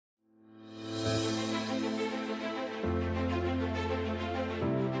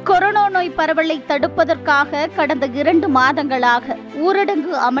Corona நோய் பரவலை தடுப்பதற்காக கடந்த 2 மாதங்களாக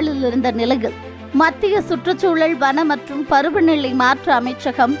ஊரடங்கு அமலில் இருந்த நிலையில் மத்திய சுற்றுச்சூழல் வன மற்றும் பருவநிலை மாற்ற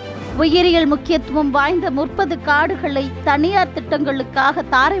அமைச்சகம் உயிரியல் முக்கியத்துவம் வாய்ந்த 30 காடுகளை தனியார் திட்டங்களுக்காக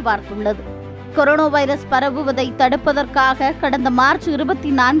தாரை வார்த்துள்ளது. கொரோனா வைரஸ் பரவுவதை தடுப்பதற்காக கடந்த மார்ச்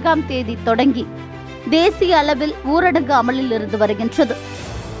 24ஆம் தேதி தொடங்கி தேசிய அளவில் ஊரடங்கு அமலில் இருந்து வருகின்றது.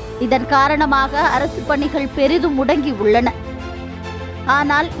 இதன் காரணமாக அரசு பணிகள் பெரிதும் முடங்கி உள்ளன.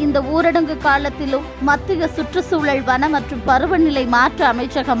 ஆனால் இந்த ஊரடங்கு காலத்திலும் மத்திய சுற்றுச்சூழல் வன மற்றும் பருவநிலை மாற்ற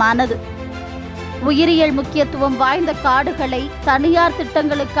அமைச்சகமானது உயிரியல் முக்கியத்துவம் வாய்ந்த காடுகளை தனியார்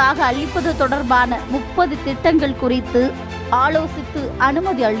திட்டங்களுக்காக அளிப்பது தொடர்பான 30 திட்டங்கள் குறித்து ஆலோசித்து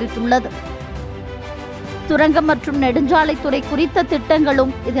அனுமதி அளித்துள்ளது. சுரங்கம் மற்றும் நெடுஞ்சாலைத்துறை குறித்த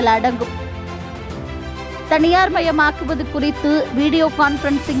திட்டங்களும் இதில் அடங்கும். தனியார் மயமாக்குவது குறித்து வீடியோ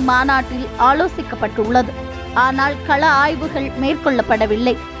கான்பரன்சிங் மாநாட்டில் ஆலோசிக்கப்பட்டுள்ளது. ஆனால் கள ஆய்வுகள்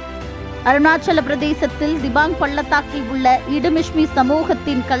மேற்கொள்ளப்படவில்லை. அருணாச்சல பிரதேசத்தில் திபாங் பள்ளத்தாக்கில் உள்ள இடுமிஷ்மி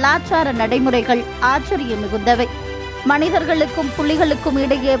சமூகத்தின் கலாச்சார நடைமுறைகள் ஆச்சரியம் மிகுந்தவை. மனிதர்களுக்கும் புலிகளுக்கும்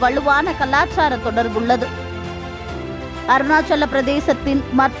இடையே வலுவான கலாச்சார தொடர்புள்ளது. அருணாச்சல பிரதேசத்தின்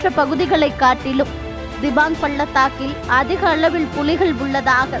மற்ற பகுதிகளை காட்டிலும் திபாங் பள்ளத்தாக்கில் அதிக அளவில் புலிகள்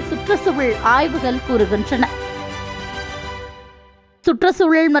உள்ளதாக சுற்றுச்சூழல் ஆய்வுகள் கூறுகின்றன.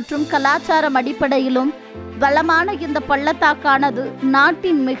 சுற்றுச்சூழல் மற்றும் கலாச்சாரம் அடிப்படையிலும் வளமான இந்த பள்ளத்தாக்கானது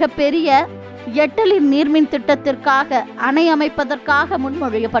நாட்டின் மிகப்பெரிய எட்டலின் நீர்மின் திட்டத்திற்காக அணை அமைப்பதற்காக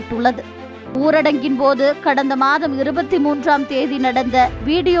முன்மொழியப்பட்டுள்ளது. ஊரடங்கின் போது கடந்த மாதம் 23ஆம் தேதி நடந்த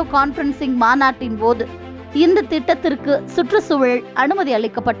வீடியோ கான்பரன்சிங் மாநாட்டின் போது இந்த திட்டத்திற்கு சுற்றுச்சூழல் அனுமதி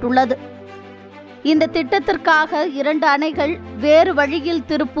அளிக்கப்பட்டுள்ளது. இந்த திட்டத்திற்காக 2 அணைகள், வேறு வழியில்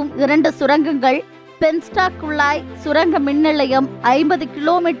திருப்பும் 2 சுரங்கங்கள், பென்ஸ்டா குழாய் சுரங்க மின் நிலையம், 50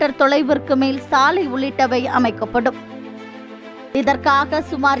 கிலோமீட்டர் தொலைவிற்கு மேல் சாலை உள்ளிட்டவை அமைக்கப்படும். இதற்காக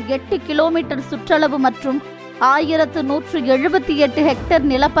சுமார் 8 கிலோமீட்டர் சுற்றளவு மற்றும் 1178 ஹெக்டேர்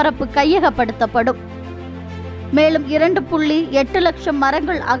நிலப்பரப்பு கையகப்படுத்தப்படும். மேலும் 2.8 லட்சம்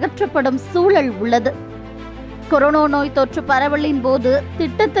மரங்கள் அகற்றப்படும் சூழல் உள்ளது. கொரோனா நோய் தொற்று பரவலின் போது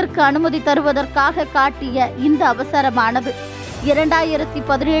திட்டத்திற்கு அனுமதி தருவதற்காக காட்டிய இந்த அவசரமானது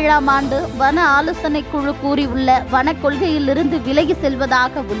 2017ஆம் ஆண்டு வன ஆலோசனை குழு கூறியுள்ள வன கொள்கையிலிருந்து விலகி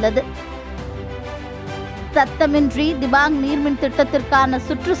செல்வதாக உள்ளது. சத்தமின்றி திபாங் நீர்மின் திட்டத்திற்கான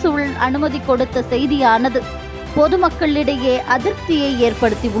சுற்றுச்சூழல் அனுமதி கொடுத்த செய்தியானது பொதுமக்களிடையே அதிருப்தியை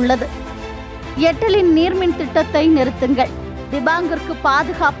ஏற்படுத்தியுள்ளது. எட்டலின் நீர்மின் திட்டத்தை நிறுத்துங்கள், திபாங்கிற்கு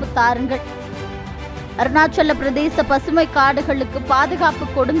பாதுகாப்பு தாருங்கள், அருணாச்சல பிரதேச பசுமை காடுகளுக்கு பாதுகாப்பு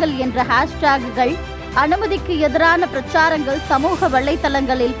கொடுங்கள் என்ற ஹேஷ்டேக்குகள் அனுமதிக்கு எதிரான பிரச்சாரங்கள் சமூக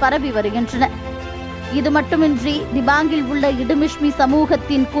வலைதளங்களில் பரவி வருகின்றன. இது மட்டுமின்றி திபாங்கில் உள்ள இடுமிஷ்மி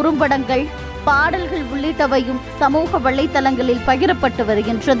சமூகத்தின் குறும்படங்கள், பாடல்கள் உள்ளிட்டவையும் சமூக வலைதளங்களில் பகிரப்பட்டு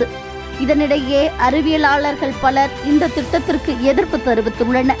வருகின்றது. இதனிடையே அறிவியலாளர்கள் பலர் இந்த திட்டத்திற்கு எதிர்ப்பு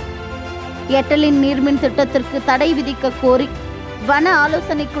தெரிவித்துள்ளனர். எட்டலின் நீர்மின் திட்டத்திற்கு தடை விதிக்க கோரி வன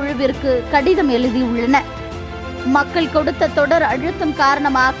ஆலோசனை குழுவிற்கு கடிதம் எழுதியுள்ளன. மக்கள் கொடுத்த தொடர் அழுத்தம்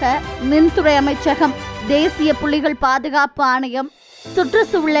காரணமாக மின்துறை அமைச்சகம், தேசிய புலிகள் பாதுகாப்பு ஆணையம்,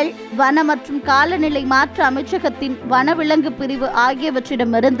 சுற்றுச்சூழல், வன மற்றும் காலநிலை மாற்ற அமைச்சகத்தின் வனவிலங்கு பிரிவு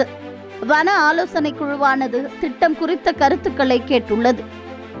ஆகியவற்றிடமிருந்து வன ஆலோசனை குழுவானது திட்டம் குறித்த கருத்துக்களை கேட்டுள்ளது.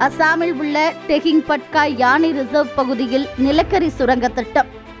 அசாமில் உள்ள டெகிங் பட்காய் யானை ரிசர்வ் பகுதியில் நிலக்கரி சுரங்க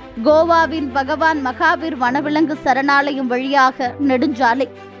திட்டம், கோவாவின் பகவான் மகாவீர் வனவிலங்கு சரணாலயம் வழியாக நெடுஞ்சாலை,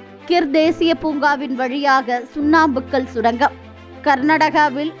 கிர் தேசிய பூங்காவின் வழியாக சுண்ணாம்புக்கல் சுரங்கம்,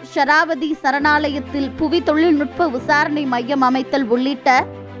 கர்நாடகாவில் ஷராவதி சரணாலயத்தில் புவி தொழில்நுட்ப விசாரணை மையம் அமைத்தல் உள்ளிட்ட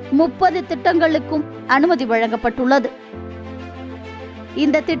 30 திட்டங்களுக்கும் அனுமதி வழங்கப்பட்டுள்ளது.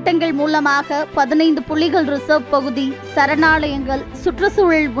 இந்த திட்டங்கள் மூலமாக 15 புலிகள் ரிசர்வ் பகுதி, சரணாலயங்கள்,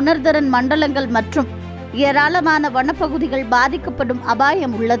 சுற்றுச்சூழல் உணர்திறன் மண்டலங்கள் மற்றும் ஏராளமான வனப்பகுதிகள் பாதிக்கப்படும்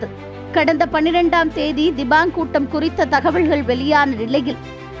அபாயம் உள்ளது. கடந்த 12ஆம் தேதி திபாங் கூட்டம் குறித்த தகவல்கள் வெளியான நிலையில்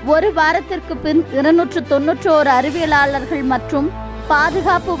 1 வாரத்திற்கு பின் 291 அறிவியலாளர்கள் மற்றும்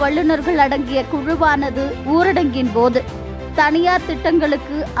பாதுகாப்பு வல்லுநர்கள் அடங்கிய குழுவானது ஊரடங்கின் போது தனியார்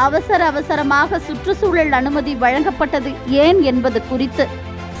திட்டங்களுக்கு அவசரமாக சுற்றுச்சூழல் அனுமதி வழங்கப்பட்டது ஏன் என்பது குறித்து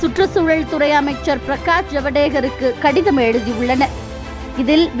சுற்றுச்சூழல் துறை அமைச்சர் பிரகாஷ் ஜவடேகருக்கு கடிதம் எழுதியுள்ளனர்.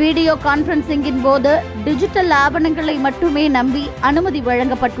 இதில் வீடியோ கான்பரன்சிங்கின் போது டிஜிட்டல் ஆவணங்களை மட்டுமே நம்பி அனுமதி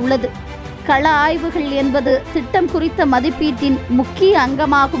வழங்கப்பட்டுள்ளது. கள ஆய்வுகள் என்பது திட்டம் குறித்த மதிப்பீட்டின் முக்கிய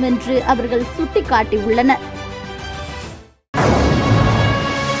அங்கமாகும் என்று அவர்கள் சுட்டிக்காட்டியுள்ளனர்.